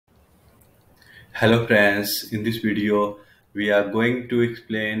Hello friends, in this video we are going to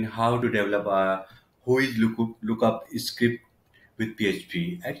explain how to develop a WHOIS lookup script with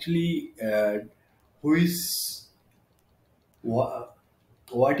PHP. Actually, WHOIS, wha-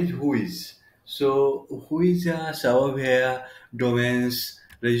 what is WHOIS? So WHOIS is a server where domains,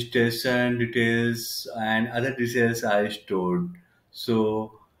 registration details and other details are stored.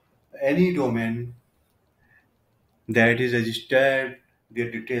 So any domain that is registered, the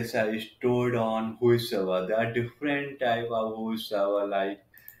details are stored on WHOIS server. There are different type of WHOIS server, like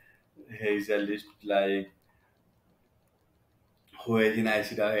here is a list like WHOIS in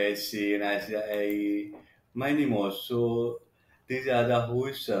IC.ASC and IC.AE, many more. So these are the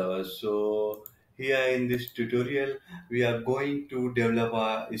WHOIS servers. So here in this tutorial, we are going to develop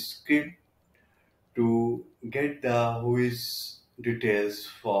a script to get the WHOIS details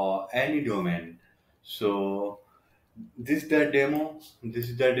for any domain. So this is the demo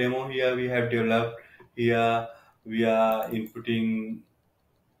here we have developed. Here we are inputting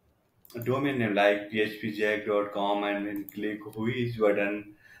a domain name like phpjack.com, and when click whois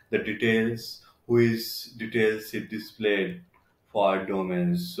button, the details whois details is displayed for our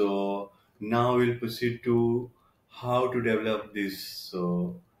domains. So now we'll proceed to how to develop this.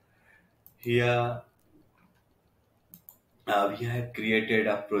 So here we have created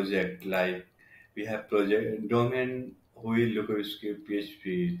a project, like we have project domain we look at script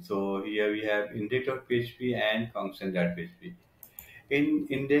PHP. So here we have index.php and function.php. In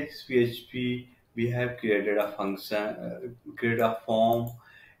index PHP, we have created a function, created a form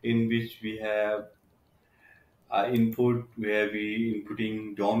in which we have input where we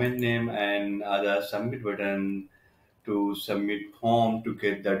inputting domain name and other submit button to submit form to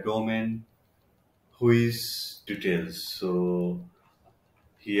get the domain who is details. So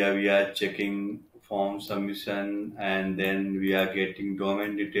here we are checking form submission, and then we are getting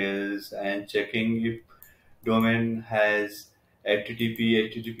domain details and checking if domain has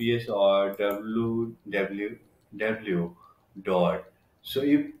HTTPS or www dot. So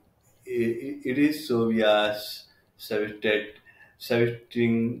if it is so, we are submitted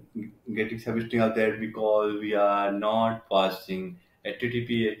submitting getting submitting of that because we are not passing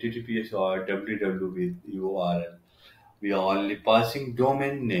HTTPS or www with URL. We are only passing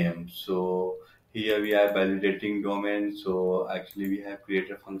domain name. So here we are validating domain. So actually we have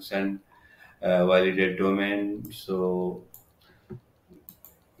created a function validate domain. So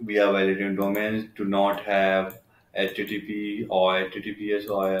we are validating domains to not have HTTP or HTTPS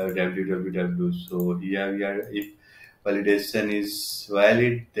or www. So here we are, if validation is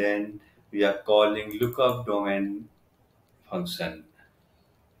valid, then we are calling lookup domain function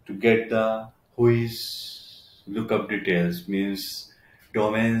to get the whois lookup details, means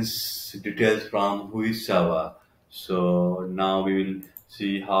domains details from whois server. So now we will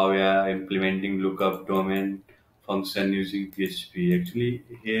see how we are implementing lookup domain function using PHP. Actually,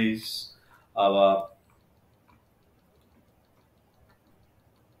 here is our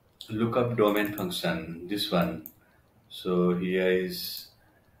lookup domain function, this one. So here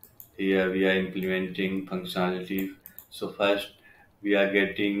we are implementing functionality. So first we are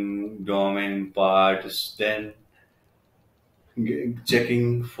getting domain parts, then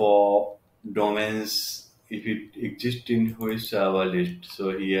checking for domains if it exists in whois server list.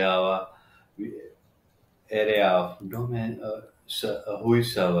 So here our array of domain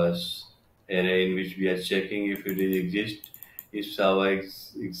whois servers array, in which we are checking if it exists. If server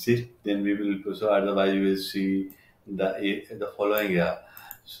exists, then we will so otherwise we will see the following here.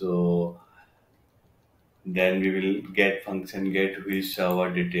 So then we will get function get whois server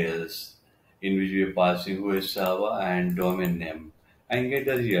details, in which we are passing whois server and domain name and get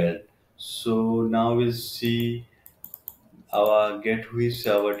the result. So now we'll see our get whois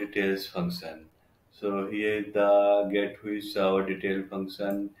server details function. So here the get whois server detail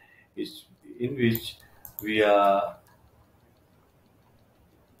function is in which we are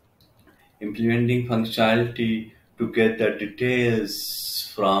implementing functionality to get the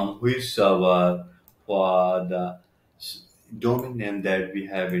details from which server for the domain name that we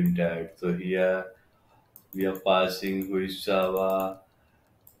have entered. So here we are passing which server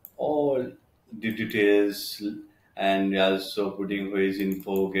all the details, and we are also putting which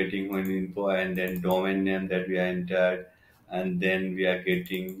info, getting which info, and then domain name that we are entered, and then we are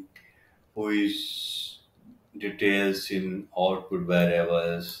getting which details in output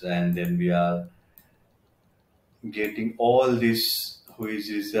variables, and then we are getting all this which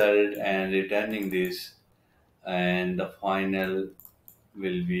result and returning this, and the final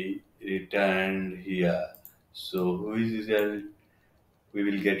will be returned here. So which result we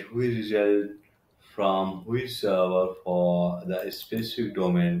will get which result from which server for the specific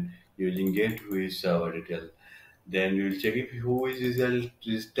domain using get WHOIS server detail. Then we will check if WHOIS result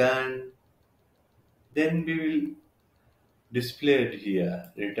is done. Then we will display it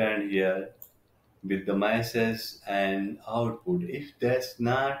here, return here with the message and output. If that's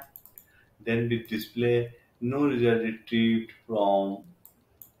not, then we display no result retrieved from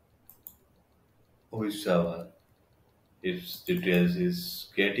WHOIS server. If details is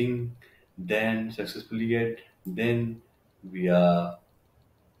getting then successfully get, then we are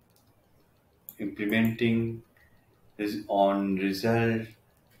implementing this on result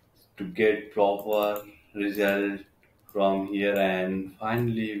to get proper result from here, and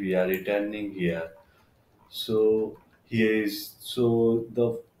finally we are returning here. So here is, so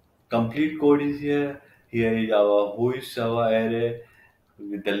the complete code is here. Here is our WHOIS server array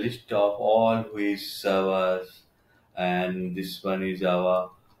with the list of all WHOIS servers, and this one is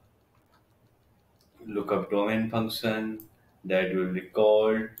our lookup domain function that will be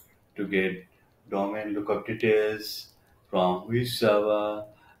called to get domain lookup details from WHOIS server,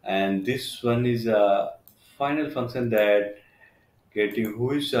 and this one is a final function that getting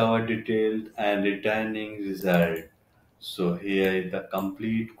WHOIS server details and returning result. So here is the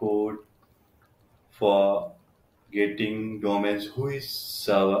complete code for getting domains WHOIS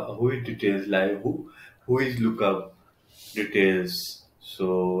server, WHOIS details, like WHOIS lookup details.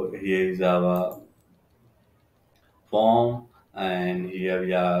 So here is our form, and here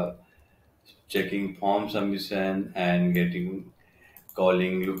we are checking form submission and getting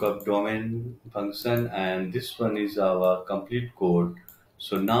calling lookup domain function, and this one is our complete code.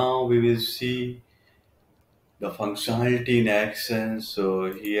 So now we will see the functionality in action.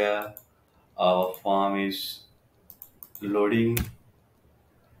 So here our form is loading.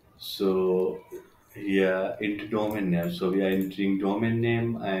 So here into domain name, so we are entering domain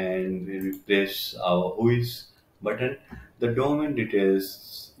name, and when we press our WHOIS button, the domain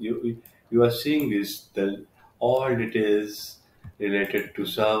details, you are seeing this, the all details related to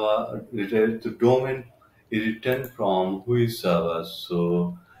server, related to domain is returned from WHOIS server.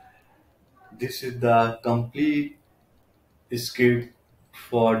 So this is the complete script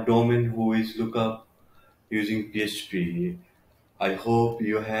for domain WHOIS lookup using PHP. I hope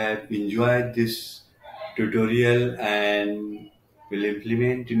you have enjoyed this tutorial and will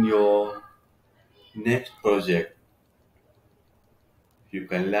implement in your next project. You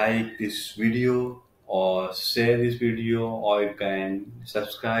can like this video or share this video, or you can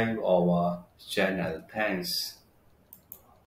subscribe our channel. Thanks.